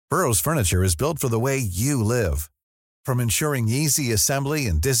Burrow's furniture is built for the way you live. From ensuring easy assembly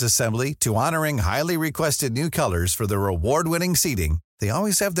and disassembly to honoring highly requested new colors for their award-winning seating, they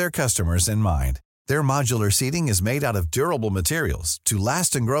always have their customers in mind. Their modular seating is made out of durable materials to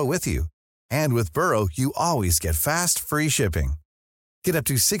last and grow with you. And with Burrow, you always get fast, free shipping. Get up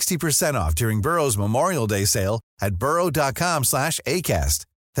to 60% off during Burrow's Memorial Day sale at burrow.com/ACAST.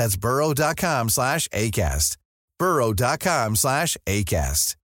 That's burrow.com/ACAST.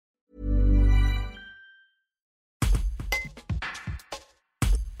 burrow.com/ACAST.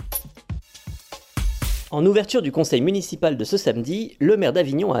 En ouverture du conseil municipal de ce samedi, le maire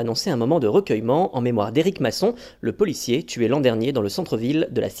d'Avignon a annoncé un moment de recueillement en mémoire d'Éric Masson, le policier tué l'an dernier dans le centre-ville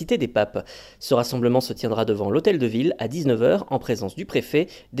de la Cité des Papes. Ce rassemblement se tiendra devant l'hôtel de ville à 19h en présence du préfet,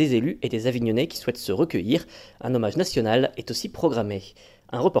 des élus et des Avignonnais qui souhaitent se recueillir. Un hommage national est aussi programmé.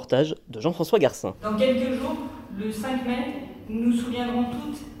 Un reportage de Jean-François Garcin. Dans quelques jours, le 5 mai, nous nous souviendrons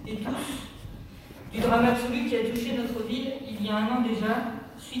toutes et tous du drame absolu qui a touché notre ville il y a un an déjà,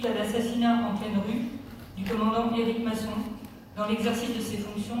 suite à l'assassinat en pleine rue du commandant Éric Masson dans l'exercice de ses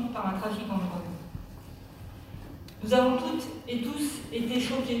fonctions par un trafiquant de drogue. Nous avons toutes et tous été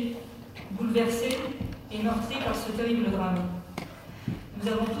choqués, bouleversés et meurtris par ce terrible drame. Nous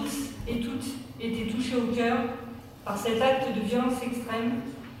avons tous et toutes été touchés au cœur par cet acte de violence extrême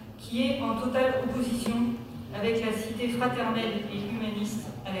qui est en totale opposition avec la cité fraternelle et humaniste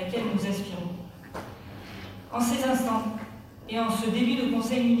à laquelle nous aspirons. En ces instants et en ce début de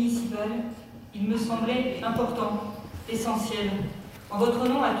conseil municipal, il me semblait important, essentiel, en votre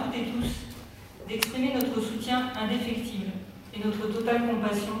nom à toutes et tous, d'exprimer notre soutien indéfectible et notre totale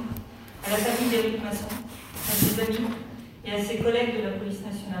compassion à la famille d'Éric Masson, à ses amis et à ses collègues de la police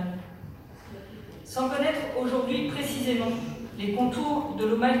nationale. Sans connaître aujourd'hui précisément les contours de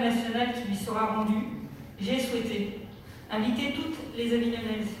l'hommage national qui lui sera rendu, j'ai souhaité inviter toutes les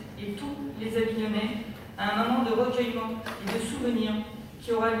Avignonnaises et tous les Avignonnais à un moment de recueillement et de souvenir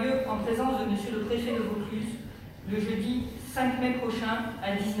qui aura lieu en présence de Monsieur le Préfet de Vaucluse le jeudi 5 mai prochain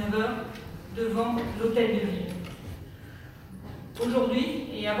à 19h devant l'hôtel de ville. Aujourd'hui,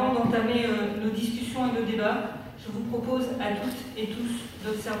 et avant d'entamer nos discussions et nos débats, je vous propose à toutes et tous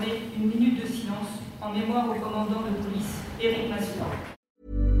d'observer une minute de silence en mémoire au commandant de police Éric Masson.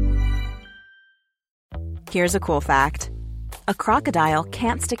 Here's a cool fact. A crocodile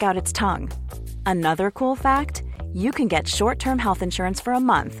can't stick out its tongue. Another cool fact, you can get short-term health insurance for a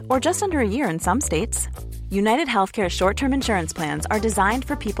month or just under a year in some states. United Healthcare short-term insurance plans are designed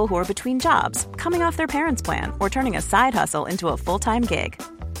for people who are between jobs, coming off their parents' plan, or turning a side hustle into a full-time gig.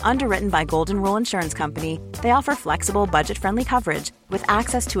 Underwritten by Golden Rule Insurance Company, they offer flexible, budget-friendly coverage with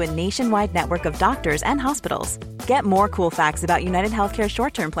access to a nationwide network of doctors and hospitals. Get more cool facts about United Healthcare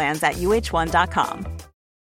short-term plans at uh1.com.